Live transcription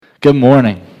Good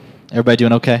morning. Everybody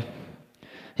doing okay?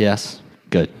 Yes?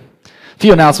 Good. A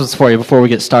few announcements for you before we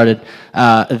get started.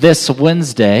 This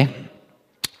Wednesday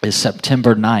is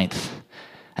September 9th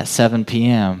at 7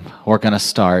 p.m. We're going to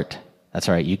start, that's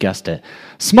right, you guessed it,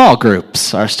 small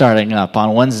groups are starting up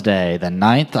on Wednesday the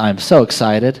 9th. I'm so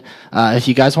excited. If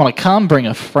you guys want to come, bring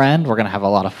a friend. We're going to have a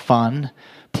lot of fun,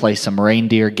 play some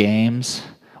reindeer games,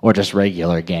 or just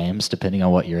regular games, depending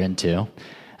on what you're into.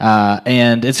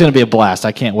 And it's going to be a blast.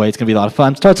 I can't wait. It's going to be a lot of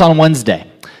fun. Starts on Wednesday,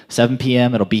 7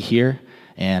 p.m. It'll be here.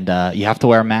 And you have to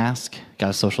wear a mask, got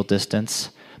to social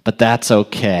distance. But that's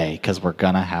okay, because we're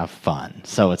going to have fun.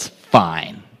 So it's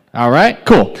fine. All right?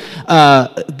 Cool.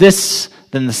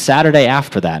 Then the Saturday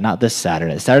after that, not this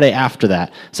Saturday, Saturday after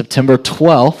that, September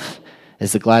 12th,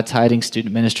 is the Glad Tidings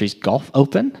Student Ministries Golf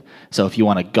Open. So if you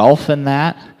want to golf in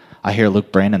that, I hear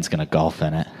Luke Brandon's going to golf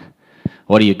in it.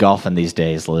 What are you golfing these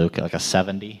days, Luke? Like a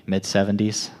 70,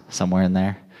 mid-70s, somewhere in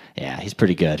there? Yeah, he's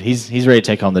pretty good. He's ready to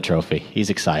take home the trophy. He's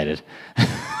excited.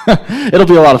 It'll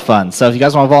be a lot of fun. So if you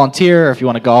guys want to volunteer or if you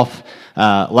want to golf,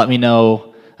 let me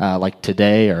know like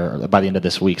today or by the end of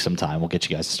this week sometime. We'll get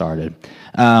you guys started.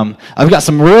 I've got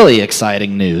some really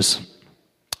exciting news.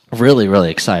 Really, really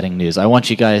exciting news. I want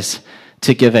you guys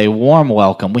to give a warm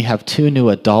welcome. We have 2 new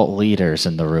adult leaders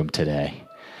in the room today.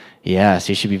 Yes,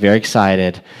 you should be very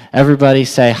excited. Everybody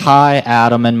say hi,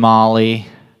 Adam and Molly.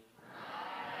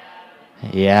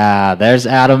 Yeah, there's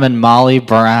Adam and Molly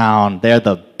Brown. They're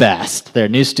the best. They're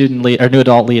new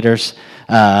adult leaders.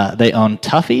 They own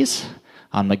Tuffy's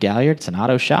on McGalliard. It's an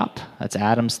auto shop. That's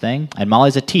Adam's thing. And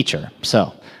Molly's a teacher,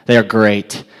 so they are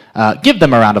great. Give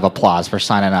them a round of applause for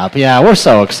signing up. Yeah, we're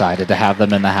so excited to have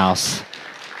them in the house.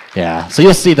 Yeah, so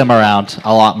you'll see them around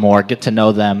a lot more. Get to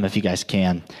know them if you guys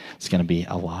can. It's going to be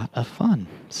a lot of fun.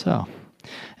 So,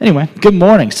 anyway, good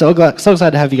morning. So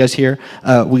excited to have you guys here.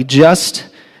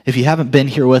 If you haven't been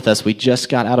here with us, we just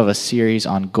got out of a series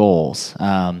on goals.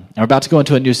 And we're about to go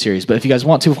into a new series. But if you guys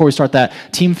want to, before we start that,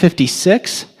 Team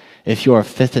 56, if you're a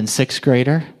 5th and 6th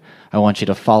grader, I want you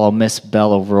to follow Miss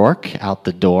Bella Rourke out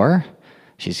the door.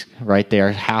 She's right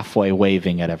there halfway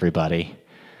waving at everybody.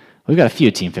 We've got a few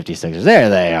Team 56ers.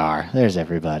 There they are. There's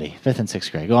everybody. 5th and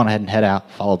 6th grade. Go on ahead and head out.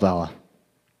 Follow Bella.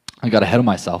 I got ahead of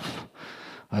myself.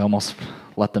 I almost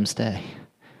let them stay.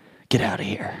 Get out of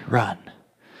here. Run.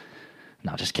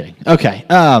 No, just kidding. Okay.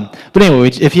 But anyway,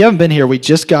 if you haven't been here, we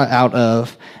just got out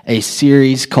of a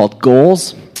series called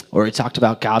Goals, where we talked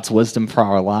about God's wisdom for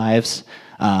our lives.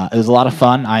 It was a lot of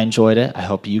fun. I enjoyed it. I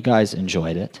hope you guys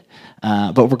enjoyed it.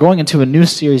 But we're going into a new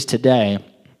series today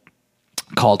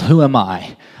called Who Am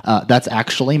I? That's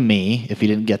actually me, if you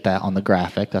didn't get that on the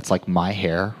graphic. That's like my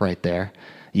hair right there.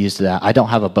 Used that. I don't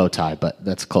have a bow tie, but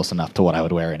that's close enough to what I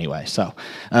would wear anyway. So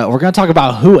we're going to talk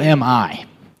about who am I?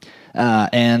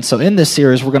 And so in this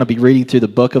series, we're going to be reading through the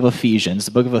book of Ephesians.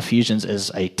 The book of Ephesians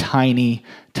is a tiny,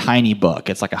 tiny book.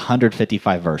 It's like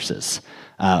 155 verses.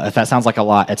 If that sounds like a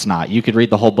lot, it's not. You could read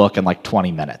the whole book in like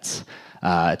 20 minutes.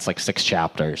 It's like 6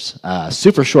 chapters.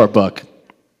 Super short book,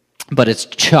 but it's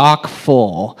chock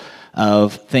full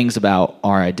of things about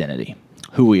our identity,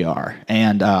 who we are.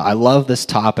 And I love this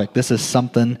topic. This is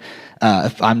something,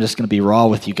 if I'm just going to be raw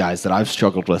with you guys, that I've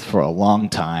struggled with for a long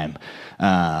time.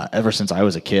 Ever since I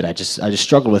was a kid, I just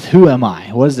struggled with who am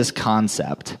I? What is this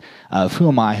concept of who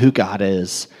am I, who God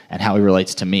is, and how he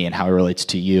relates to me and how he relates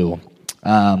to you?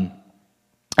 And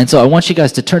so I want you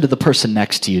guys to turn to the person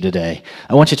next to you today.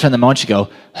 I want you to turn them on. I want you to go,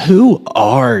 who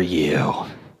are you?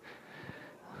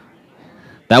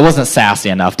 That wasn't sassy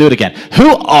enough. Do it again.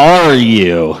 Who are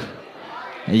you?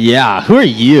 Yeah, who are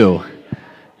you?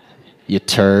 You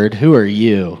turd. Who are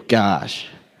you? Gosh.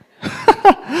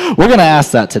 We're going to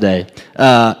ask that today.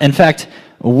 In fact,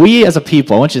 we as a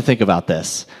people, I want you to think about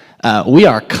this. We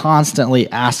are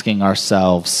constantly asking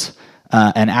ourselves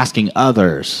and asking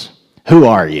others, who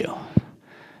are you?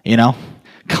 You know,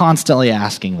 constantly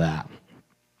asking that.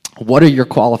 What are your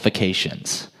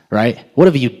qualifications, right? What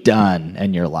have you done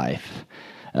in your life?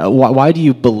 Why do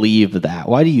you believe that?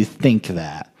 Why do you think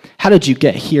that? How did you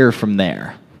get here from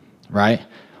there, right?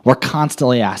 We're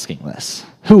constantly asking this.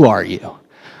 Who are you?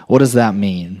 What does that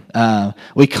mean?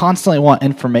 We constantly want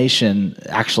information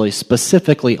actually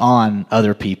specifically on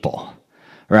other people,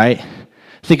 right?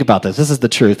 Think about this. This is the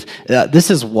truth.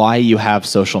 This is why you have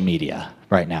social media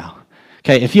right now.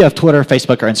 Okay, if you have Twitter,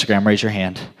 Facebook, or Instagram, raise your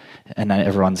hand. And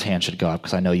everyone's hand should go up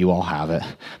because I know you all have it.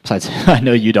 Besides, I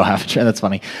know you don't have it. That's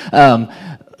funny.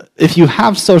 If you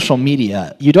have social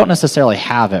media, you don't necessarily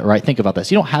have it, right? Think about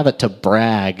this. You don't have it to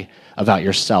brag about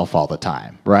yourself all the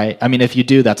time, right? I mean, if you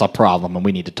do, that's a problem, and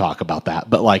we need to talk about that.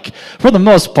 But, like, for the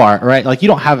most part, right, like, you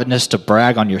don't have it just to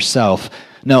brag on yourself.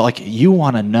 No, like, you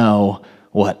want to know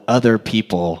what other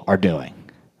people are doing,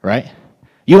 right?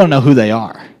 You want to know who they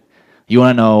are. You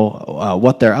want to know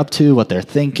what they're up to, what they're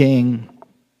thinking.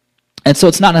 And so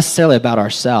it's not necessarily about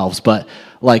ourselves, but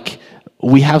like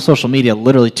we have social media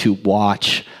literally to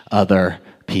watch other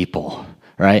people,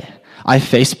 right? I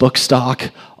Facebook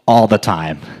stalk all the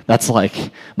time. That's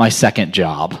like my second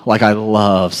job. Like I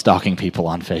love stalking people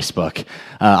on Facebook.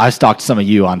 I've stalked some of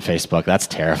you on Facebook. That's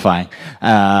terrifying.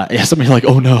 Some of you are like,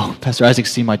 oh no, Pastor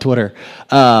Isaac's seen my Twitter.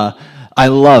 I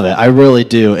love it. I really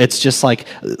do. It's just like,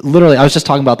 literally, I was just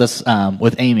talking about this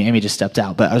with Amy. Amy just stepped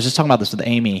out, but I was just talking about this with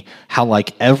Amy, how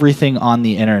like everything on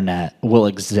the internet will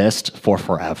exist for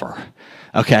forever.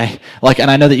 Okay? Like, and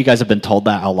I know that you guys have been told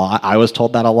that a lot. I was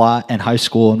told that a lot in high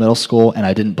school and middle school, and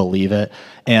I didn't believe it.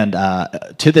 And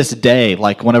to this day,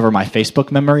 like whenever my Facebook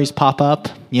memories pop up,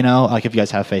 you know, like if you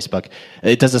guys have Facebook,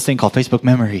 it does this thing called Facebook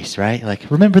memories, right?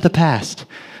 Like, remember the past.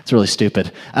 It's really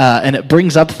stupid. And it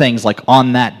brings up things like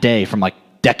on that day from like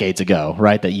decades ago,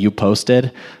 right, that you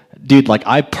posted. Dude, like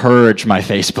I purge my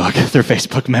Facebook through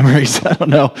Facebook memories. I don't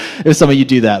know if some of you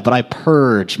do that, but I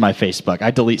purge my Facebook.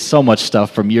 I delete so much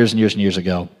stuff from years and years and years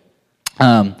ago.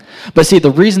 But see,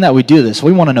 the reason that we do this,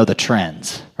 we want to know the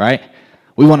trends, right?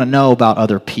 We want to know about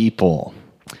other people.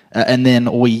 And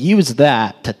then we use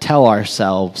that to tell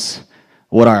ourselves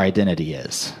what our identity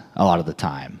is a lot of the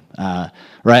time.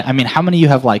 Right? I mean, how many of you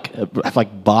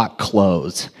have bought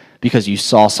clothes because you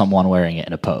saw someone wearing it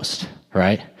in a post,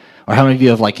 right? Or how many of you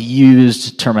have like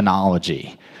used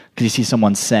terminology because you see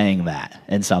someone saying that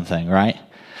in something, right?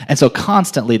 And so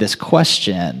constantly this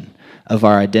question of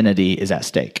our identity is at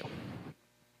stake.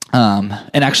 And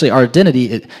actually our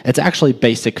identity, it's actually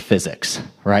basic physics,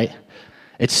 right?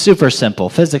 It's super simple.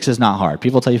 Physics is not hard.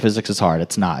 People tell you physics is hard.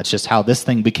 It's not. It's just how this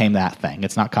thing became that thing.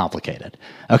 It's not complicated.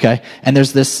 Okay? And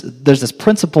there's this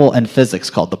principle in physics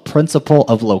called the principle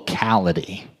of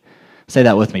locality. Say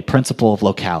that with me. Principle of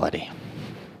locality.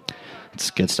 It's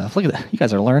good stuff. Look at that. You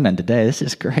guys are learning today. This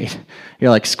is great.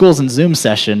 You're like, school's in Zoom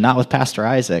session, not with Pastor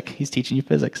Isaac. He's teaching you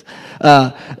physics.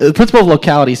 The principle of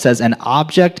locality says an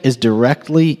object is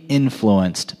directly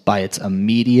influenced by its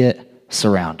immediate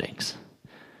surroundings.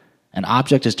 An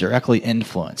object is directly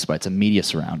influenced by its immediate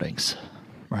surroundings,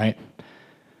 right?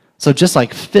 So just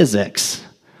like physics,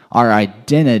 our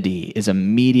identity is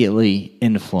immediately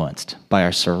influenced by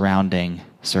our surrounding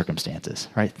circumstances,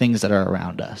 right? Things that are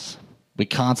around us. We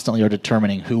constantly are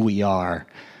determining who we are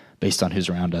based on who's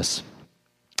around us.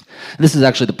 This is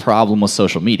actually the problem with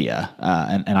social media,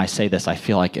 and I say this, I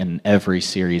feel like in every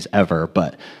series ever,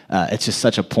 but it's just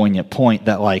such a poignant point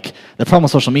that like the problem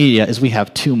with social media is we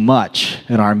have too much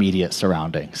in our immediate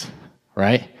surroundings,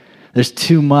 right? There's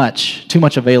too much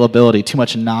availability, too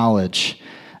much knowledge,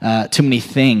 too many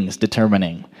things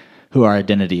determining who our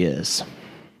identity is.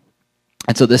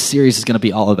 And so this series is going to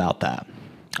be all about that,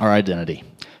 our identity,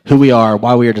 who we are,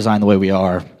 why we are designed the way we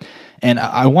are. And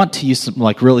I want to use some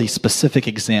like really specific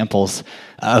examples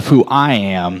of who I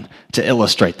am to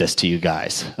illustrate this to you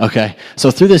guys. Okay, so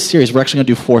through this series, we're actually going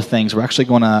to do 4 things. We're actually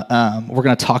going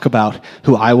to talk about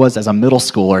who I was as a middle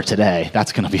schooler today.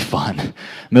 That's going to be fun.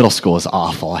 Middle school is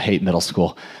awful. I hate middle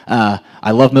school. I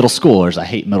love middle schoolers. I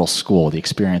hate middle school. The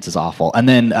experience is awful. And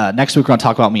then next week we're going to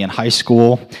talk about me in high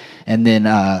school. And then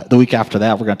the week after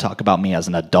that we're going to talk about me as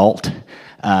an adult.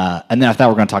 And then after that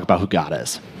we're going to talk about who God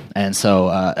is. And so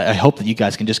I hope that you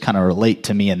guys can just kind of relate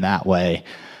to me in that way.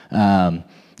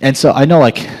 And so I know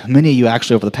like many of you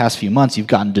actually over the past few months, you've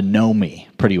gotten to know me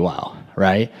pretty well,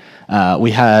 right?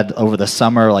 We had over the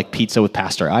summer like pizza with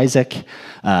Pastor Isaac,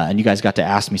 and you guys got to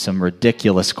ask me some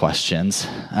ridiculous questions.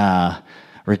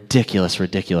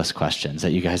 Ridiculous questions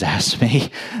that you guys asked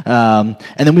me. And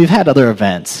then we've had other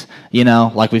events, you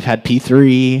know, like we've had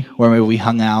P3 where maybe we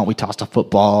hung out, we tossed a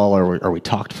football or we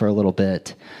talked for a little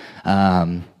bit.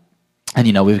 And,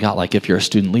 you know, we've got, like, if you're a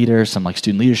student leader, some, like,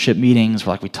 student leadership meetings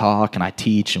where, like, we talk and I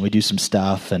teach and we do some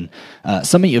stuff. And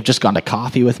some of you have just gone to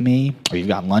coffee with me or you've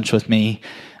gotten lunch with me,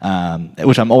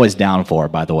 which I'm always down for,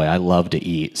 by the way. I love to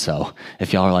eat. So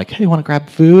if y'all are like, hey, you want to grab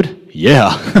food? Yeah,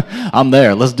 I'm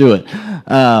there. Let's do it.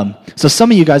 So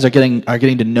some of you guys are getting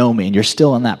to know me and you're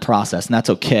still in that process, and that's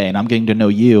okay. And I'm getting to know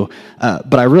you.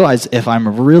 But I realize if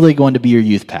I'm really going to be your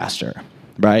youth pastor,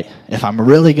 right, if I'm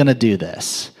really going to do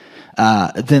this,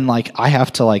 then like I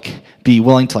have to like be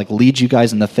willing to like lead you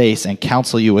guys in the face and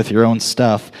counsel you with your own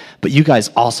stuff, but you guys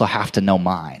also have to know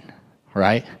mine,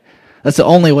 right? That's the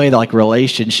only way that like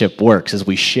relationship works, is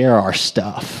we share our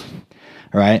stuff,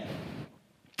 right?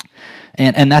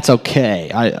 And that's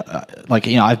okay. I like,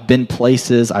 you know, I've been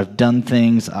places, I've done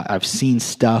things, I've seen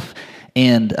stuff,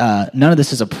 And none of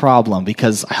this is a problem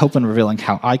because I hope in revealing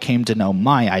how I came to know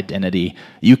my identity,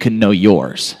 you can know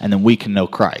yours, and then we can know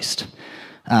Christ.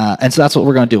 And so that's what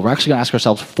we're going to do. We're actually going to ask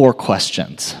ourselves 4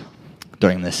 questions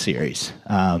during this series.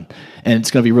 And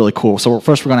it's going to be really cool. So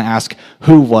first we're going to ask,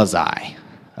 who was I?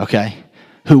 Okay?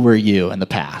 Who were you in the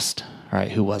past? All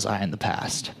right, who was I in the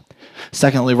past?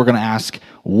 Secondly, we're going to ask,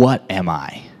 what am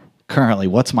I? Currently,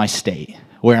 what's my state?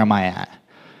 Where am I at?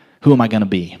 Who am I going to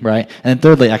be, right? And then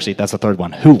thirdly, actually, that's the third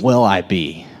one. Who will I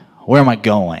be? Where am I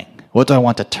going? What do I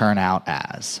want to turn out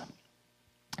as?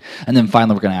 And then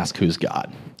finally, we're going to ask, who's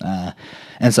God?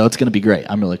 And so it's going to be great.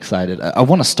 I'm really excited. I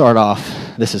want to start off,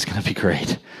 this is going to be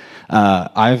great.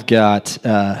 I've got,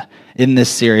 in this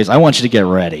series, I want you to get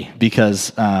ready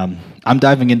because I'm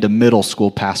diving into middle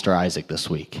school Pastor Isaac this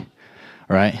week.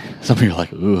 Right? Some of you are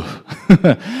like, ooh,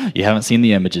 you haven't seen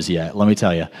the images yet. Let me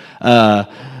tell you.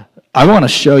 I want to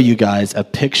show you guys a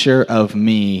picture of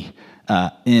me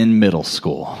in middle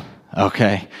school.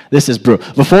 Okay? This is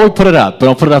brutal. Before we put it up, but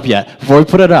don't put it up yet. Before we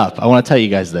put it up, I want to tell you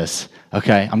guys this.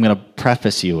 Okay? I'm going to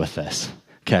preface you with this.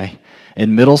 Okay?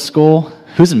 In middle school,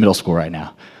 who's in middle school right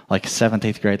now? Like 7th,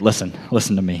 8th grade? Listen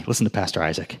to me. Listen to Pastor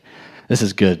Isaac. This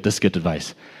is good. This is good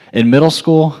advice. In middle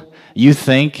school, you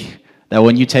think that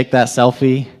when you take that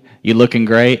selfie, you looking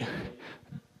great,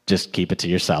 just keep it to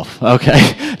yourself,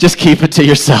 okay? Just keep it to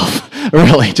yourself.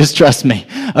 Really, just trust me,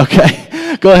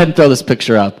 okay? Go ahead and throw this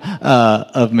picture up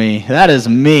of me. That is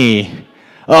me.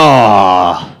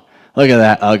 Oh, look at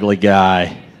that ugly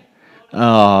guy.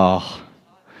 Oh,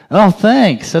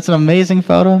 thanks. That's an amazing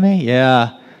photo of me.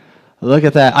 Yeah, look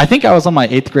at that. I think I was on my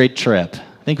 8th grade trip.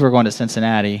 I think we were going to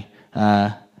Cincinnati.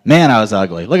 Man, I was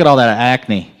ugly. Look at all that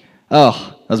acne.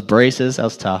 Oh, those braces, that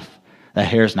was tough. That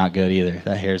hair's not good either.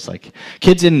 That hair's like...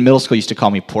 Kids in middle school used to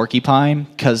call me porcupine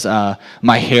because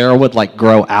my hair would like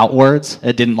grow outwards.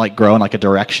 It didn't like grow in like a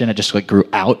direction. It just like grew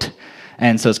out.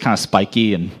 And so it's kind of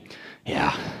spiky and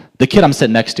yeah. The kid I'm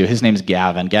sitting next to, his name's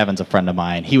Gavin. Gavin's a friend of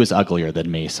mine. He was uglier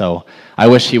than me, so I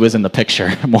wish he was in the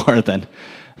picture more than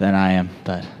I am.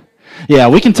 But yeah,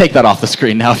 we can take that off the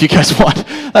screen now if you guys want.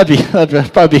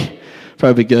 That'd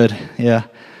probably be good. Yeah.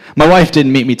 My wife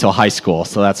didn't meet me till high school,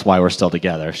 so that's why we're still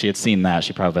together. If she had seen that,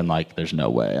 she'd probably been like, there's no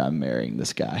way I'm marrying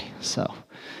this guy. So,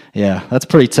 yeah, that's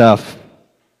pretty tough.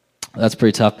 That's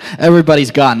pretty tough. Everybody's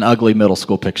got an ugly middle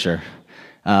school picture.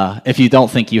 If you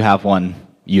don't think you have one,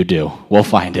 you do. We'll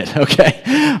find it,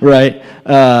 okay? Right?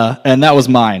 And that was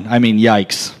mine. I mean,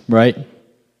 yikes, right?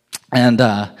 And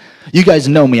you guys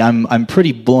know me. I'm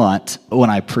pretty blunt when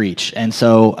I preach. And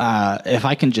so if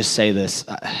I can just say this,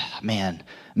 man,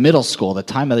 middle school, the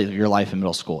time of your life in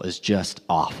middle school is just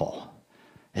awful.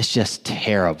 It's just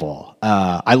terrible.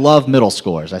 I love middle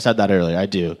schoolers. I said that earlier. I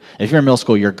do. If you're in middle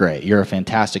school, you're great. You're a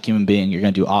fantastic human being. You're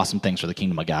going to do awesome things for the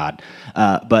kingdom of God.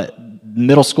 But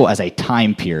middle school as a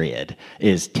time period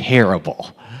is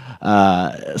terrible.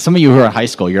 Some of you who are in high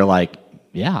school, you're like,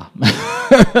 yeah,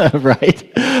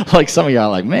 right? Like some of you are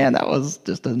like, man, that was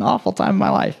just an awful time in my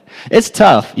life. It's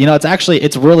tough. You know,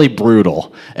 it's really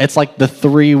brutal. It's like the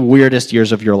 3 weirdest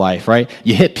years of your life, right?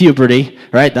 You hit puberty,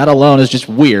 right? That alone is just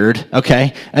weird,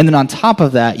 okay? And then on top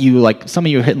of that, some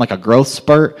of you are hitting like a growth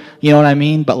spurt, you know what I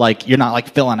mean? But like, you're not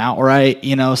like filling out right,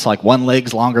 you know? So like one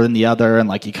leg's longer than the other and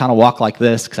like you kind of walk like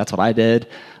this because that's what I did.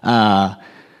 Man,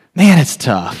 it's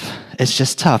tough. It's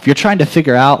just tough. You're trying to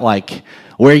figure out like,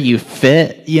 where you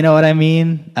fit, you know what I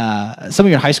mean? Some of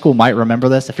you in high school might remember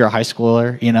this if you're a high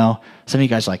schooler, you know. Some of you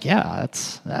guys are like, yeah,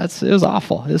 it was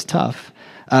awful. It was tough.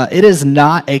 It is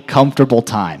not a comfortable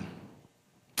time,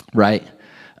 right?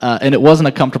 And it wasn't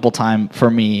a comfortable time for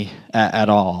me at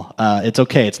all. It's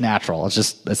okay. It's natural.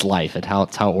 It's life. It's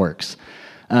how it works.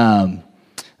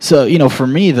 So, you know, for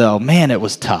me, though, man, it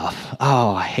was tough.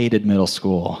 Oh, I hated middle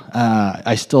school.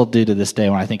 I still do to this day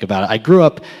when I think about it. I grew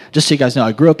up, just so you guys know,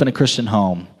 I grew up in a Christian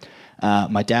home.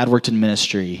 My dad worked in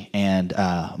ministry, and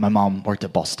my mom worked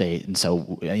at Ball State. And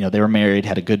so, you know, they were married,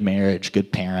 had a good marriage,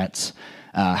 good parents,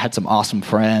 had some awesome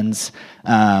friends.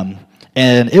 And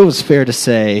it was fair to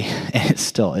say, and it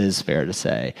still is fair to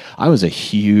say, I was a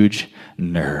huge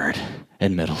nerd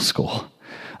in middle school.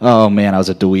 Oh, man, I was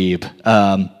a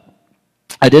dweeb.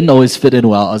 I didn't always fit in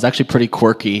well. I was actually pretty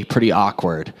quirky, pretty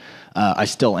awkward. I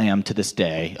still am to this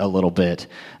day a little bit.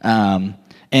 And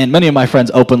many of my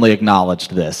friends openly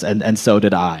acknowledged this, and so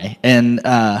did I. And,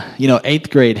 you know,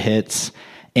 8th grade hits,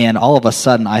 and all of a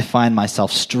sudden I find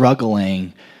myself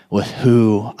struggling with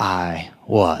who I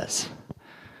was.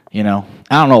 You know,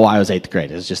 I don't know why I was 8th grade.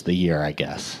 It was just the year, I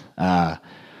guess.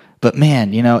 But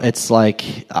man, you know, it's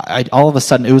like all of a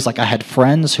sudden it was like I had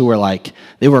friends who were like,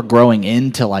 they were growing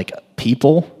into like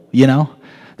people, you know.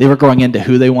 they were growing into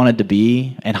who they wanted to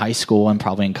be in high school and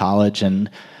probably in college. And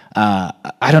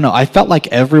I don't know, I felt like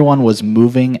everyone was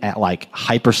moving at like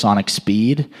hypersonic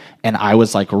speed, and I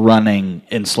was like running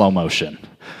in slow motion.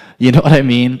 You know what I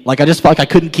mean? Like I just felt like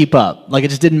I couldn't keep up. Like it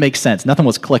just didn't make sense. Nothing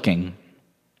was clicking.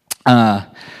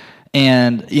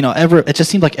 And, you know, it just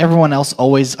seemed like everyone else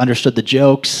always understood the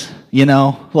jokes, you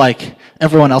know, like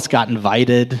everyone else got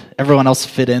invited, everyone else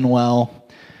fit in well.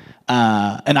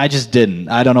 And I just didn't.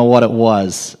 I don't know what it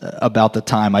was about the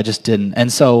time. I just didn't.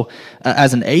 And so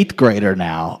as an 8th grader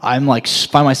now, I'm like,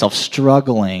 find myself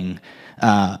struggling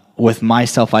with my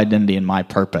self-identity and my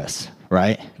purpose,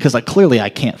 right? Because like clearly I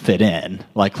can't fit in.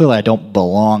 Like clearly I don't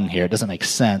belong here. It doesn't make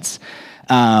sense.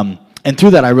 And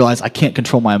through that, I realized I can't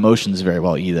control my emotions very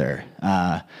well either.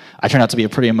 I turned out to be a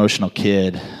pretty emotional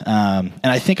kid. And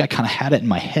I think I kind of had it in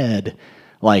my head,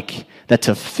 like, that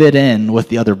to fit in with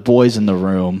the other boys in the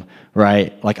room,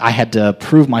 right, like I had to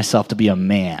prove myself to be a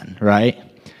man, right?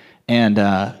 And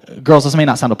girls, this may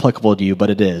not sound applicable to you, but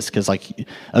it is, because like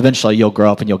eventually you'll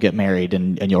grow up and you'll get married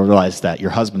and you'll realize that your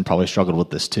husband probably struggled with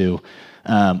this too.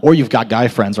 Or you've got guy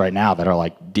friends right now that are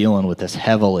like dealing with this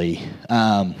heavily.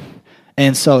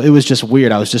 And so it was just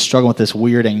weird. I was just struggling with this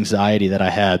weird anxiety that I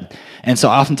had. And so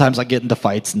oftentimes I get into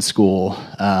fights in school.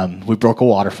 We broke a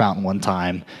water fountain one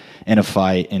time in a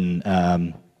fight, and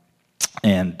I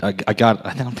don't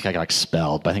think I got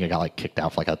expelled, but I think I got like kicked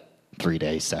out for like a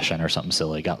 3-day session or something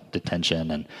silly, got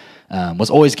detention, and was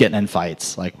always getting in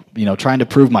fights, like, you know, trying to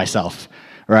prove myself,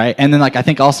 right? And then like I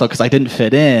think also because I didn't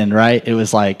fit in, right, it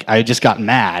was like I just got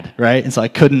mad, right? And so I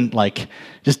couldn't, like,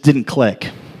 just didn't click.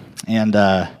 And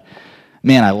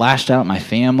man, I lashed out at my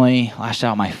family, lashed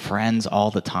out at my friends all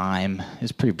the time. It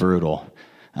was pretty brutal.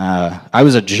 I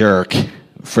was a jerk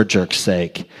for jerk's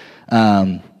sake.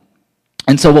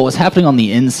 And so what was happening on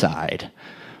the inside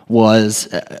was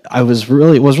what was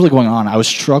really going on. I was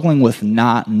struggling with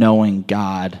not knowing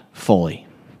God fully,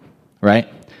 right?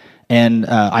 And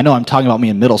I know I'm talking about me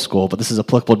in middle school, but this is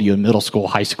applicable to you in middle school,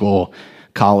 high school,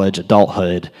 college,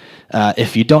 adulthood.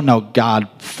 If you don't know God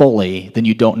fully, then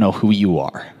you don't know who you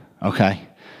are, okay?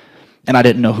 And I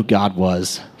didn't know who God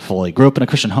was fully. Grew up in a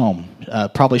Christian home.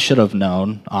 Probably should have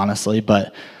known, honestly,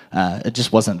 but it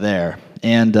just wasn't there.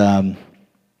 And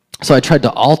so I tried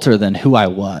to alter then who I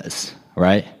was,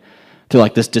 right? Through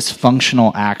like this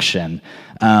dysfunctional action.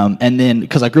 And then,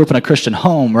 because I grew up in a Christian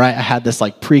home, right, I had this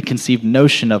like preconceived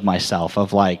notion of myself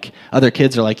of like, other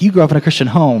kids are like, you grew up in a Christian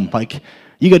home, like,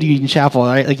 you go to Union Chapel,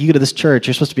 right? Like, you go to this church,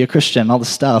 you're supposed to be a Christian, all this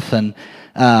stuff. And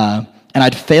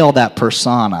I'd fail that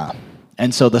persona.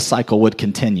 And so the cycle would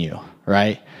continue,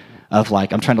 right? Of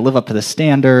like, I'm trying to live up to the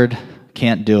standard,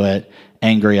 can't do it,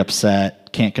 angry,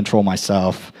 upset, can't control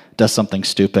myself, does something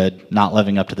stupid, not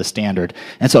living up to the standard.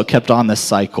 And so it kept on this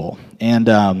cycle. And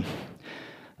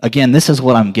again, this is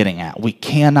what I'm getting at. We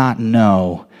cannot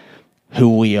know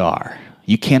who we are.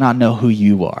 You cannot know who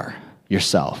you are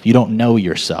yourself. You don't know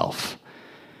yourself.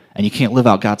 And you can't live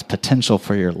out God's potential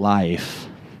for your life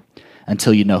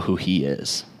until you know who He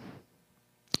is.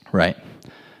 Right?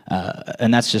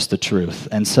 And that's just the truth.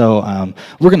 And so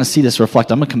we're going to see this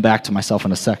reflect. I'm going to come back to myself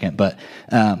in a second, but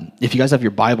if you guys have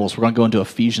your Bibles, we're going to go into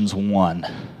Ephesians 1.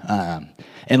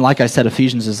 And like I said,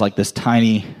 Ephesians is like this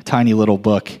tiny, tiny little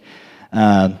book,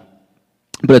 but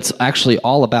it's actually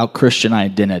all about Christian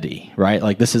identity, right?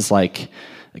 Like this is like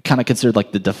kind of considered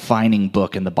like the defining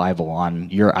book in the Bible on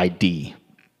your ID,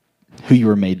 who you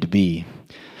were made to be.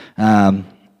 So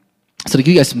to give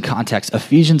you guys some context,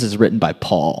 Ephesians is written by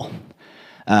Paul.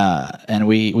 And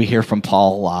we hear from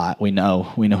Paul a lot. We know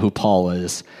who Paul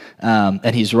is.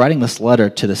 And he's writing this letter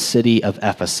to the city of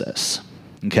Ephesus.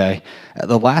 Okay?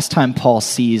 The last time Paul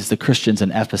sees the Christians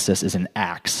in Ephesus is in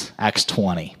Acts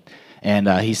 20. And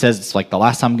he says, it's like the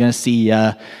last time I'm going to see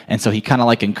you. And so he kind of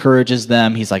like encourages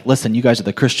them. He's like, listen, you guys are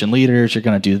the Christian leaders. You're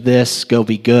going to do this. Go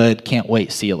be good. Can't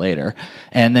wait. See you later.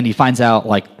 And then he finds out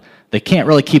like they can't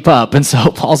really keep up. And so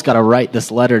Paul's got to write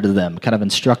this letter to them, kind of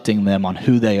instructing them on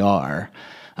who they are.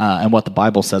 And what the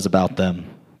Bible says about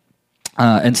them.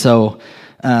 And so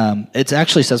it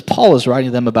actually says Paul is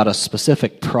writing them about a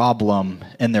specific problem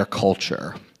in their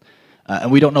culture.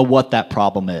 And we don't know what that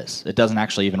problem is. It doesn't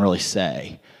actually even really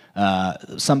say.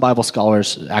 Some Bible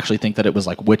scholars actually think that it was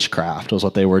like witchcraft was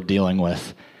what they were dealing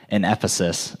with in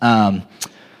Ephesus.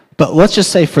 But let's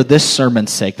just say for this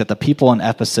sermon's sake that the people in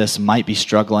Ephesus might be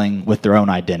struggling with their own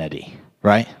identity.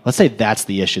 Right? Let's say that's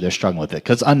the issue they're struggling with it,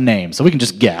 because it's unnamed, so we can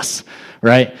just guess,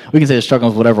 right? We can say they're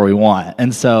struggling with whatever we want.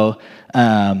 And so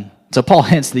Paul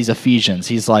hints to these Ephesians.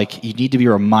 He's like, you need to be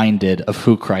reminded of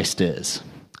who Christ is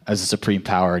as a supreme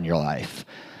power in your life.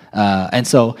 And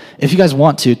so if you guys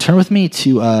want to, turn with me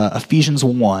to Ephesians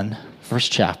 1, first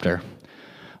chapter,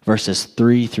 verses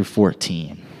 3 through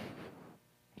 14.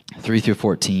 3 through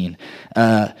 14.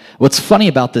 What's funny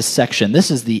about this section, this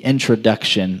is the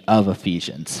introduction of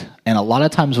Ephesians. And a lot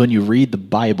of times when you read the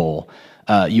Bible,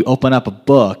 you open up a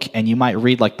book and you might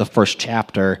read like the first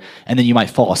chapter, and then you might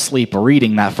fall asleep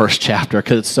reading that first chapter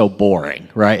because it's so boring,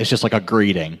 right? It's just like a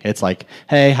greeting. It's like,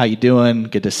 hey, how you doing?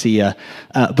 Good to see you.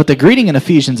 But the greeting in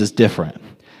Ephesians is different.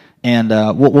 And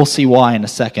we'll see why in a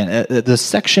second. The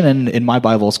section in my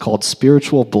Bible is called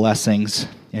Spiritual Blessings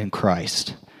in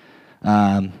Christ.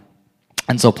 And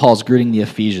so Paul's greeting the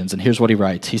Ephesians, and here's what he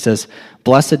writes. He says,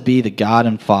 "Blessed be the God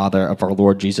and Father of our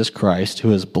Lord Jesus Christ, who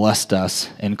has blessed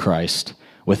us in Christ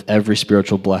with every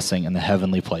spiritual blessing in the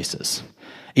heavenly places,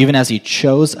 even as he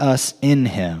chose us in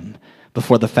him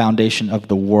before the foundation of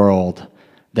the world,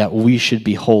 that we should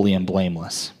be holy and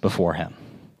blameless before him.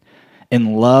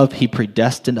 In love, he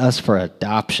predestined us for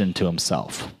adoption to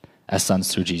himself as sons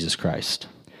through Jesus Christ,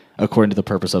 according to the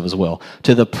purpose of his will,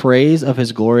 to the praise of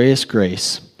his glorious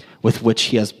grace, with which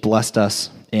he has blessed us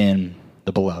in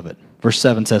the beloved." Verse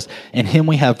 7 says, "In him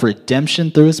we have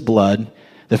redemption through his blood,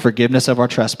 the forgiveness of our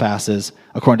trespasses,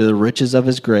 according to the riches of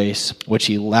his grace, which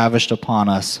he lavished upon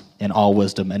us in all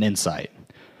wisdom and insight,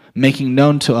 making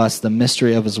known to us the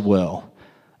mystery of his will,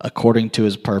 according to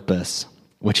his purpose,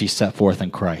 which he set forth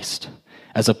in Christ,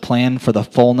 as a plan for the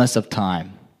fullness of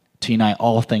time, to unite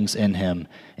all things in him,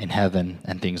 in heaven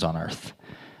and things on earth."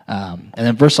 And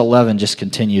then verse 11 just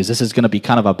continues. This is going to be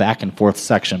kind of a back and forth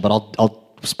section, but I'll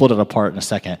split it apart in a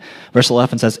second. Verse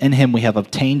 11 says, "In him we have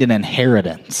obtained an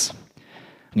inheritance."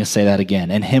 I'm going to say that again.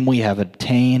 "In him we have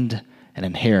obtained an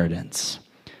inheritance.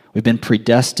 We've been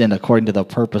predestined according to the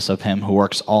purpose of him who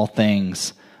works all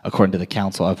things according to the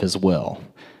counsel of his will,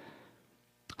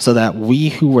 so that we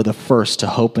who were the first to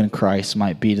hope in Christ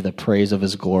might be to the praise of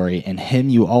his glory. In him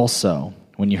you also,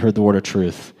 when you heard the word of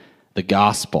truth, the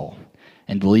gospel,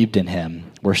 and believed in him,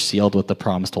 were sealed with the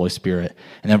promised Holy Spirit."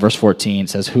 And then verse 14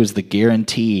 says, "Who is the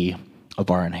guarantee of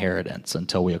our inheritance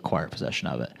until we acquire possession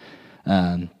of it,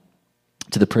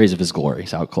 to the praise of his glory,"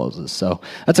 is how it closes. So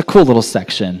that's a cool little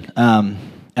section. And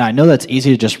I know that's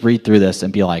easy to just read through this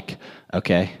and be like,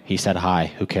 okay, he said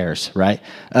hi, who cares, right?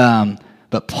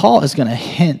 But Paul is going to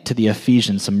hint to the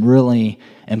Ephesians some really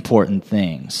important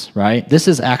things, right? This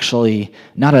is actually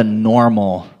not a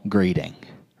normal greeting,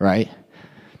 right?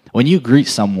 When you greet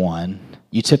someone,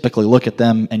 you typically look at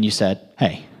them and you said,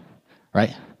 "Hey,"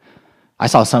 right? I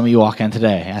saw some of you walk in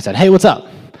today, and I said, "Hey, what's up?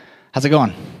 How's it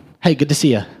going? Hey, good to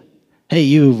see you. Hey,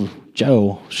 you,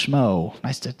 Joe, Schmo,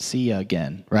 nice to see you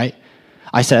again," right?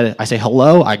 I say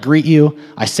hello, I greet you,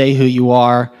 I say who you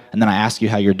are, and then I ask you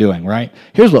how you're doing, right?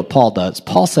 Here's what Paul does.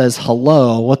 Paul says,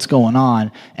 "Hello, what's going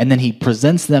on?" And then he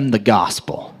presents them the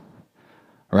gospel,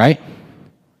 right?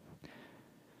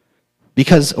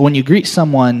 Because when you greet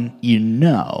someone you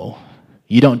know,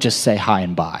 you don't just say hi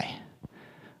and bye,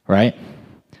 right?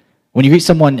 When you greet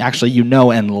someone actually you know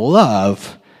and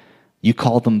love, you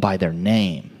call them by their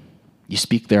name. You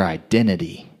speak their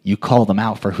identity. You call them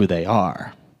out for who they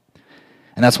are.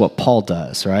 And that's what Paul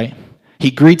does, right?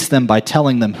 He greets them by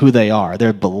telling them who they are.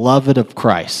 They're beloved of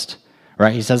Christ,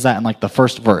 right? He says that in like the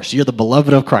first verse. "You're the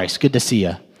beloved of Christ. Good to see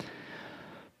you."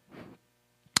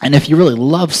 And if you really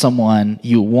love someone,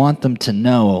 you want them to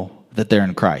know that they're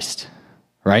in Christ,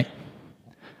 right?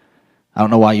 I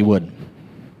don't know why you wouldn't.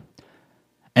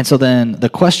 And so then the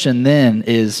question then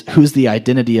is, who's the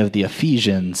identity of the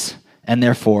Ephesians, and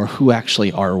therefore who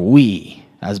actually are we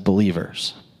as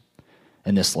believers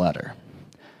in this letter?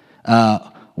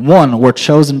 One, we're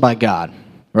chosen by God,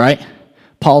 right?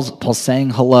 Paul's saying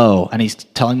hello, and he's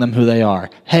telling them who they are.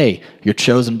 Hey, you're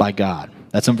chosen by God.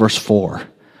 That's in verse 4,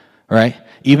 right?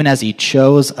 Even as he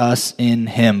chose us in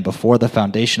him before the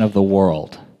foundation of the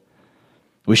world,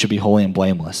 we should be holy and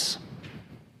blameless.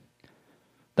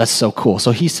 That's so cool.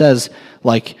 So he says,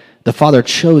 like, the Father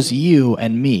chose you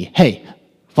and me. Hey,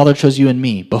 Father chose you and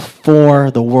me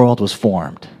before the world was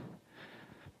formed.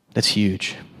 That's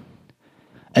huge.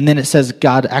 And then it says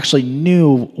God actually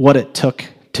knew what it took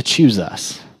to choose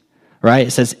us, right?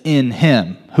 It says in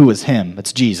him. Who is him?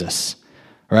 It's Jesus,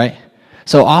 right?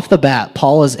 So off the bat,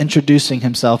 Paul is introducing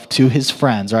himself to his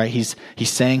friends, right? He's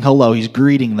saying hello, he's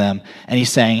greeting them, and he's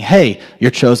saying, hey,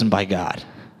 you're chosen by God.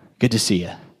 Good to see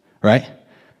you, right?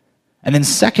 And then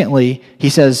secondly, he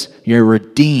says, you're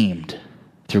redeemed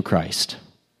through Christ.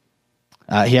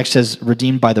 He actually says,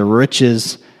 redeemed by the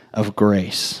riches of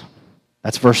grace.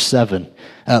 That's verse 7.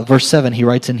 Verse 7, he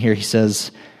writes in here, he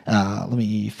says, let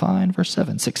me find verse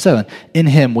 7, 6, 7. In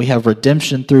him we have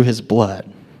redemption through his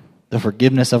blood, the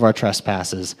forgiveness of our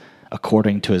trespasses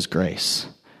according to his grace.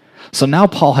 So now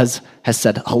Paul has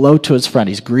said hello to his friend.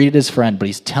 He's greeted his friend, but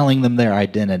he's telling them their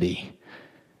identity.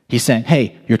 He's saying,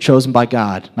 hey, you're chosen by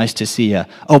God. Nice to see you.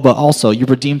 Oh, but also, you're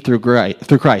redeemed through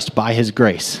Christ by his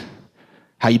grace.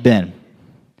 How you been?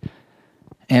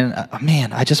 And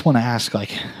man, I just want to ask,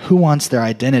 like, who wants their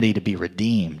identity to be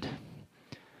redeemed?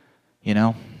 You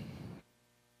know?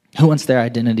 Who wants their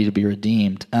identity to be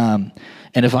redeemed? And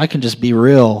if I can just be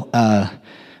real,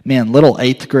 man, little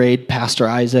 8th grade Pastor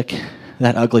Isaac,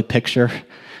 that ugly picture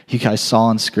you guys saw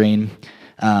on screen,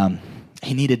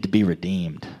 he needed to be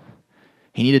redeemed.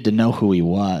 He needed to know who he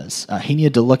was. He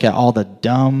needed to look at all the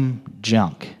dumb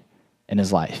junk in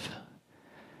his life.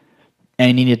 And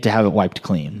he needed to have it wiped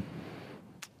clean.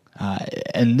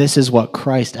 And this is what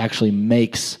Christ actually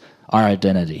makes our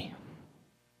identity.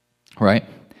 Right?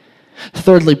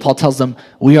 Thirdly, Paul tells them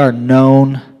we are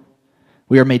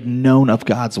made known of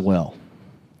God's will.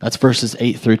 That's verses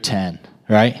 8 through 10,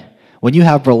 right? When you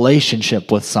have relationship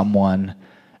with someone,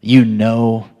 you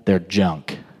know their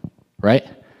junk, right?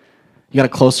 You got a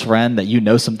close friend that you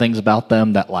know some things about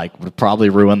them that like would probably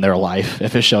ruin their life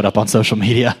if it showed up on social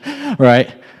media,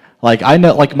 right? Like I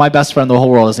know, like my best friend in the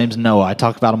whole world, his name's Noah. I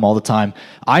talk about him all the time.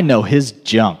 I know his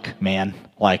junk, man.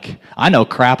 Like I know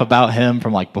crap about him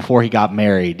from like before he got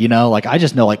married, you know? Like I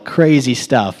just know like crazy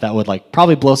stuff that would like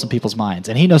probably blow some people's minds.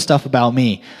 And he knows stuff about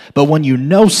me. But when you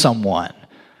know someone,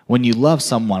 when you love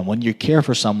someone, when you care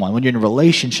for someone, when you're in a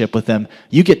relationship with them,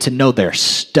 you get to know their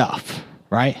stuff,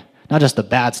 right? Not just the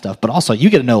bad stuff, but also you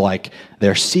get to know like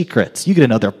their secrets. You get to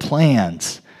know their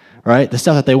plans, right? The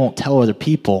stuff that they won't tell other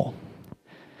people.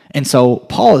 And so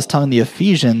Paul is telling the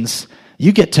Ephesians,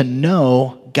 you get to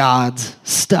know God's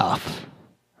stuff,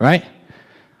 right?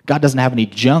 God doesn't have any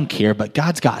junk here, but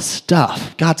God's got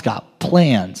stuff. God's got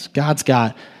plans. God's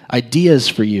got ideas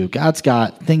for you. God's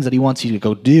got things that he wants you to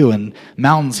go do and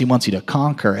mountains he wants you to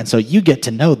conquer. And so you get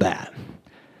to know that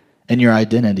in your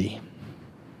identity,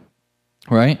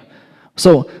 right?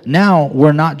 So now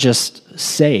we're not just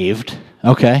saved,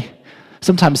 okay?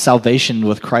 Sometimes salvation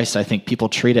with Christ, I think people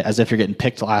treat it as if you're getting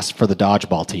picked last for the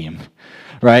dodgeball team,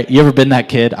 right? You ever been that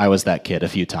kid? I was that kid a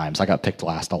few times. I got picked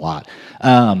last a lot.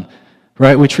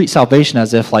 Right? We treat salvation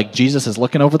as if like Jesus is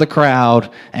looking over the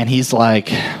crowd and he's like,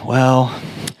 well,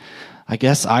 I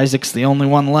guess Isaac's the only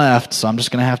one left, so I'm just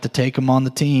going to have to take him on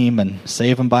the team and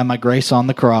save him by my grace on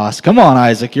the cross. Come on,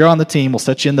 Isaac, you're on the team. We'll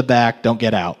set you in the back. Don't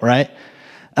get out, right?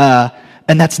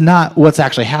 And that's not what's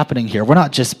actually happening here. We're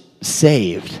not just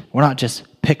saved. We're not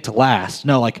just picked last.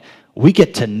 No, like we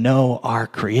get to know our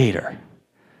Creator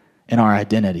and our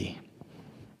identity.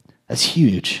 That's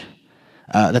huge.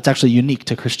 That's actually unique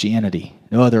to Christianity.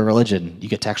 No other religion, you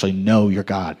get to actually know your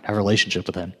God, have a relationship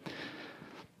with him.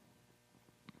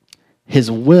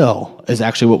 His will is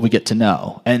actually what we get to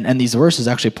know. And these verses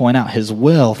actually point out his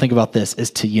will, think about this, is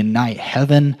to unite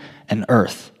heaven and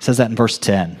earth. It says that in verse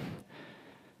 10.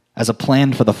 As a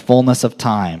plan for the fullness of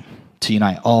time, to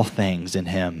unite all things in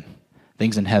him,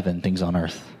 things in heaven, things on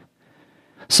earth.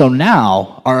 So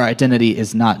now our identity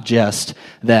is not just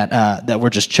that we're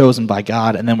just chosen by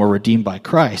God and then we're redeemed by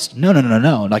Christ. No.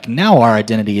 Like now our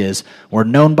identity is we're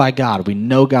known by God. We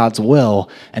know God's will.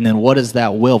 And then what is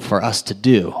that will for us to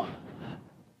do?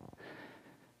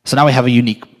 So now we have a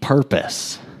unique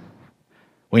purpose.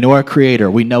 We know our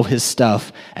Creator. We know his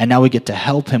stuff. And now we get to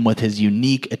help him with his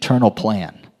unique eternal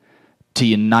plan to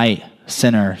unite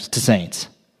sinners to saints.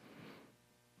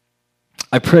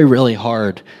 I pray really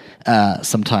hard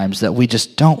sometimes that we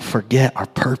just don't forget our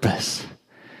purpose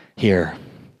here,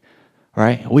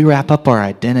 right? We wrap up our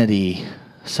identity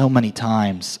so many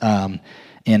times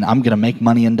in I'm going to make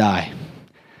money and die,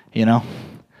 you know?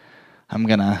 I'm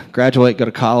going to graduate, go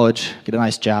to college, get a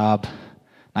nice job,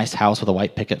 nice house with a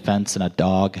white picket fence and a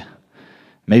dog.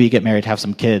 Maybe you get married, have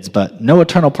some kids, but no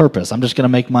eternal purpose. I'm just going to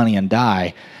make money and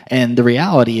die. And the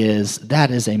reality is that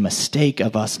is a mistake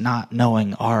of us not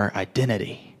knowing our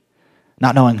identity,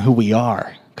 not knowing who we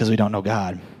are because we don't know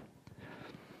God.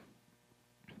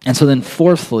 And so then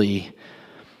fourthly,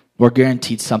 we're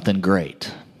guaranteed something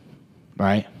great,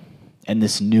 right? And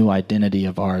this new identity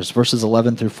of ours. Verses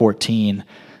 11 through 14,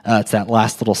 it's that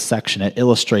last little section. It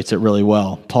illustrates it really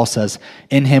well. Paul says,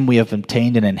 in him we have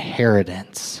obtained an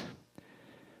inheritance.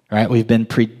 Right? We've been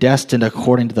predestined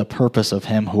according to the purpose of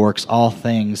him who works all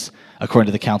things according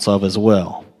to the counsel of his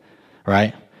will.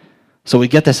 Right? So we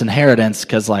get this inheritance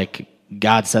because like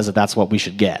God says that that's what we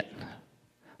should get.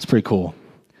 It's pretty cool.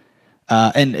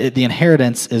 The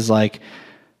inheritance is like,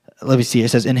 let me see, it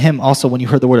says, in him also when you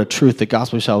heard the word of truth, the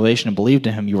gospel of salvation, and believed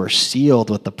in him, you were sealed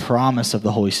with the promise of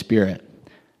the Holy Spirit.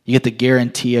 You get the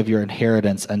guarantee of your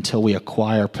inheritance until we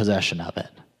acquire possession of it.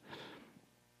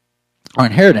 Our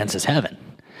inheritance is heaven.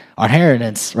 Our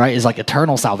inheritance, right, is like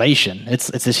eternal salvation. It's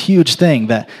this huge thing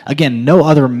that, again, no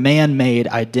other man-made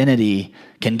identity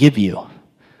can give you,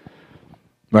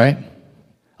 right?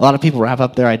 A lot of people wrap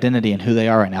up their identity in who they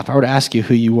are right now. If I were to ask you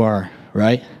who you are,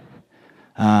 right?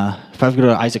 If I were to go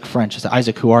to Isaac French, I say,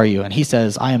 Isaac, who are you? And he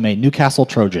says, I am a Newcastle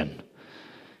Trojan.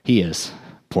 He is.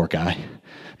 Poor guy.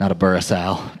 Not a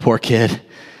Burrisal. Poor kid,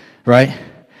 right?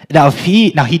 Now,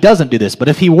 he doesn't do this, but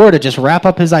if he were to just wrap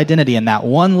up his identity in that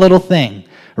one little thing,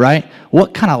 right?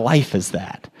 What kind of life is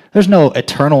that? There's no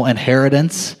eternal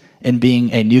inheritance in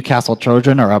being a Newcastle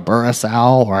Trojan or a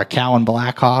Burrisal or a Cowan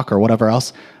Blackhawk or whatever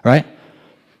else, right?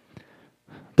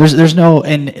 There's no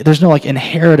like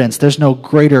inheritance. There's no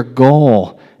greater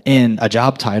goal in a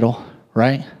job title,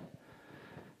 right?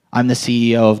 I'm the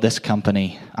CEO of this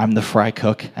company. I'm the fry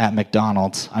cook at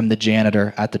McDonald's. I'm the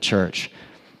janitor at the church.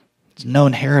 There's no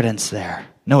inheritance there.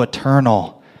 No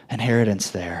eternal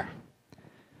inheritance there.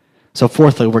 So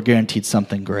fourthly, we're guaranteed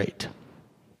something great.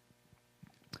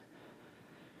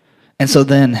 And so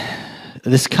then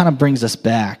this kind of brings us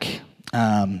back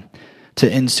to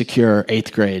insecure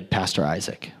 8th grade Pastor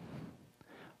Isaac,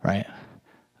 right?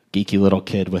 Geeky little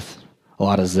kid with a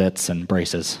lot of zits and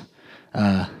braces.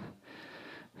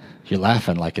 You're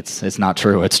laughing like it's not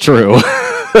true. It's true.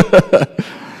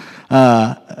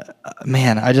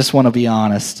 Man, I just want to be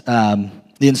honest. The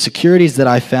insecurities that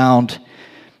I found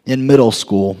in middle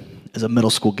school, as a middle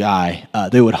school guy,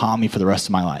 they would haunt me for the rest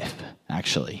of my life,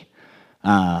 actually.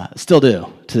 Still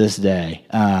do, to this day.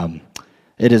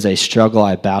 It is a struggle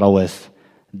I battle with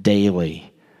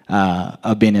daily,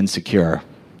 of being insecure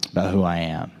about who I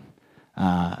am.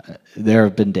 There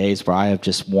have been days where I have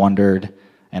just wondered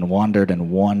and wondered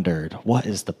and wondered, what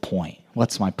is the point?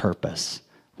 What's my purpose?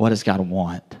 What does God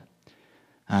want?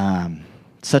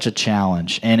 Such a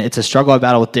challenge, and it's a struggle I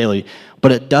battle with daily,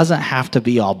 but it doesn't have to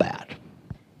be all bad,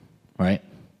 right?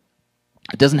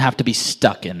 It doesn't have to be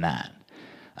stuck in that.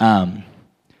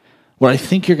 What I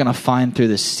think you're going to find through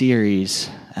this series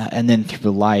and then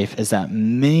through life is that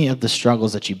many of the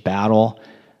struggles that you battle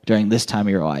during this time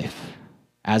of your life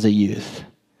as a youth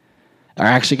are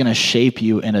actually going to shape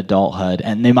you in adulthood,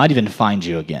 and they might even find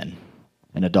you again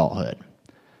in adulthood.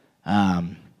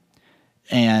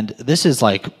 And this is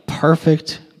like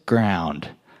perfect ground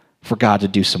for God to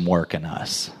do some work in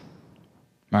us,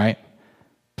 right?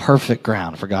 Perfect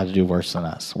ground for God to do work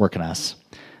in us.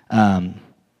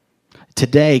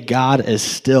 Today, God is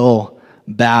still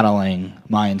battling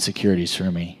my insecurities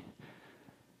for me.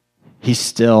 He's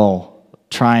still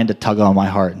trying to tug on my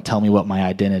heart and tell me what my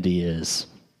identity is.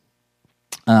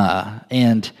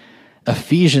 And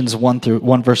Ephesians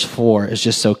 1 verse 4 is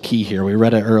just so key here. We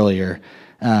read it earlier.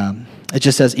 It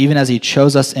just says, even as he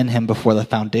chose us in him before the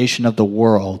foundation of the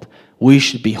world, we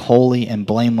should be holy and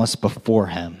blameless before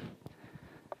him.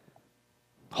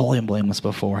 Holy and blameless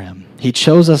before him. He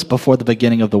chose us before the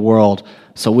beginning of the world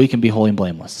so we can be holy and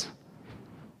blameless.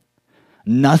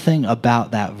 Nothing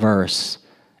about that verse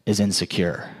is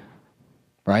insecure,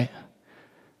 right?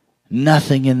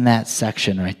 Nothing in that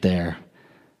section right there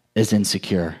is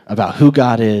insecure about who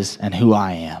God is and who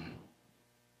I am.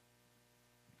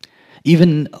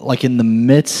 Even like in the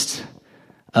midst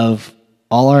of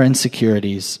all our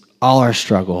insecurities, all our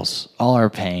struggles, all our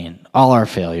pain, all our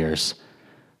failures,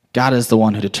 God is the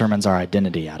one who determines our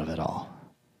identity out of it all.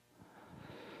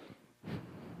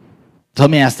 So let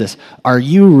me ask this. Are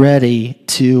you ready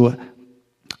do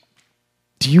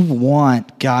you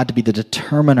want God to be the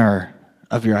determiner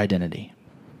of your identity?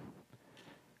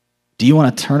 Do you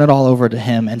want to turn it all over to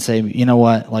him and say, you know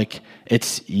what, like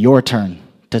it's your turn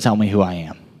to tell me who I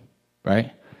am,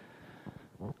 right?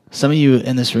 Some of you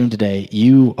in this room today,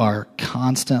 you are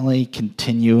constantly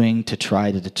continuing to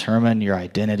try to determine your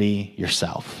identity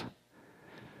yourself.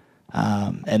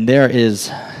 And there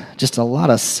is just a lot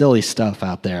of silly stuff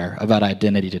out there about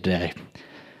identity today.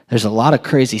 There's a lot of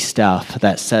crazy stuff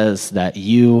that says that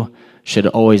you should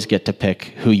always get to pick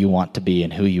who you want to be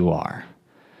and who you are,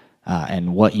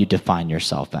 and what you define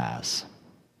yourself as.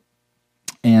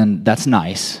 And that's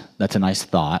nice. That's a nice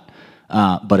thought,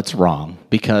 but it's wrong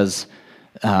because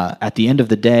at the end of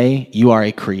the day, you are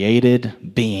a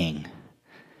created being.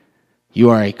 You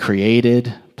are a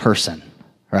created person,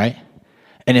 right?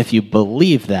 And if you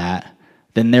believe that,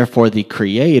 then therefore the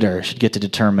Creator should get to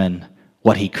determine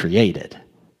what he created,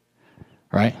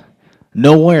 right?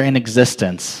 Nowhere in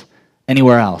existence,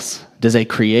 anywhere else, does a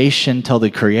creation tell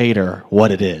the Creator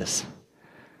what it is,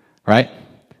 right?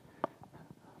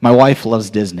 My wife loves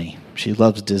Disney. She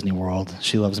loves Disney World.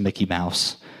 She loves Mickey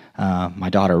Mouse. My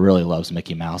daughter really loves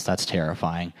Mickey Mouse. That's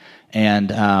terrifying.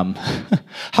 And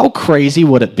how crazy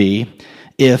would it be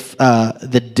if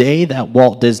the day that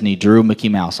Walt Disney drew Mickey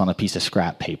Mouse on a piece of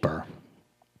scrap paper,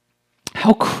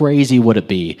 how crazy would it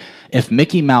be if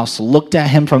Mickey Mouse looked at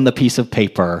him from the piece of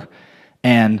paper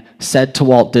and said to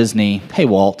Walt Disney, "Hey,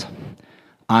 Walt,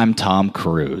 I'm Tom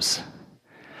Cruise."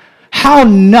 How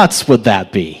nuts would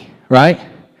that be, right?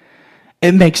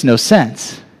 It makes no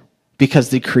sense because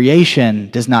the creation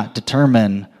does not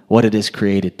determine what it is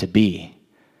created to be.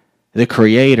 The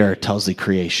Creator tells the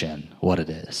creation what it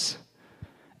is.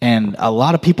 And a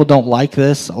lot of people don't like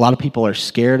this. A lot of people are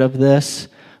scared of this.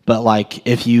 But like,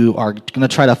 if you are going to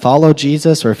try to follow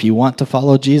Jesus, or if you want to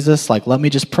follow Jesus, like, let me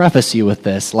just preface you with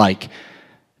this. Like,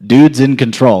 dude's in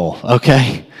control,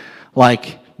 okay?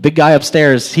 Like, big guy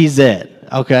upstairs, he's it,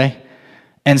 okay?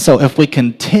 And so if we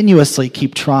continuously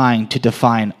keep trying to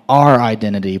define our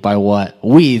identity by what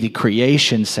we, the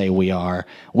creation, say we are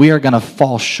going to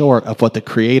fall short of what the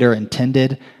Creator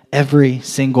intended every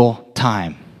single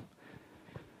time.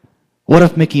 What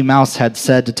if Mickey Mouse had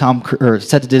said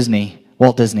to Disney,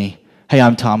 Walt Disney, "Hey,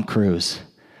 I'm Tom Cruise"?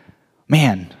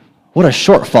 Man, what a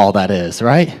shortfall that is,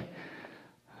 right?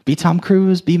 Be Tom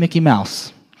Cruise, be Mickey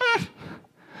Mouse.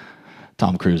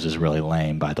 Tom Cruise is really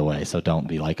lame, by the way, so don't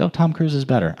be like, "Oh, Tom Cruise is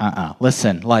better."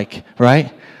 Listen,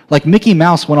 right? Like, Mickey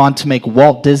Mouse went on to make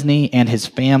Walt Disney and his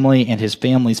family and his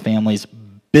family's families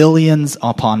billions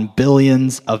upon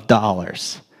billions of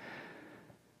dollars.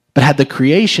 But had the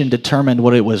creation determined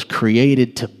what it was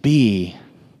created to be,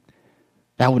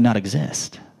 that would not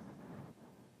exist.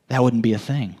 That wouldn't be a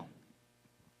thing.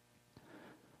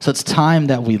 So it's time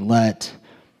that we let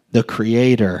the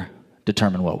Creator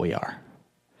determine what we are.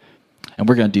 And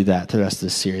we're going to do that through the rest of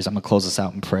this series. I'm going to close this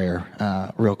out in prayer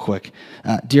real quick.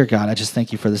 Dear God, I just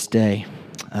thank you for this day.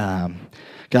 God,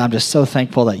 I'm just so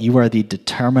thankful that you are the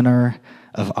determiner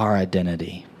of our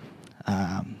identity.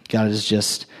 God, it is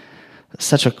just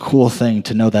such a cool thing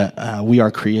to know that we are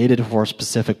created for a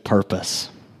specific purpose.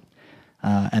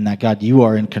 And that, God, you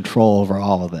are in control over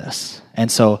all of this. And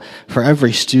so for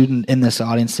every student in this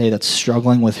audience today that's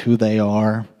struggling with who they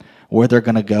are, where they're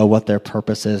going to go, what their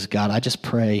purpose is, God, I just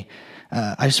pray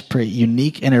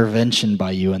unique intervention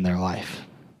by you in their life.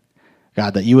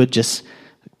 God, that you would just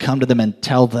come to them and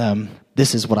tell them,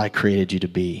 this is what I created you to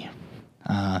be.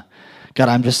 God,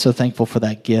 I'm just so thankful for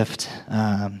that gift.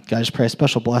 God, I just pray a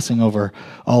special blessing over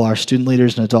all our student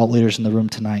leaders and adult leaders in the room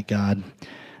tonight, God.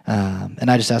 And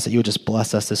I just ask that you would just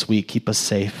bless us this week, keep us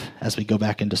safe as we go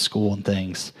back into school and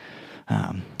things.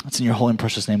 It's in your holy and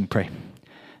precious name we pray.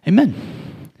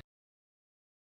 Amen.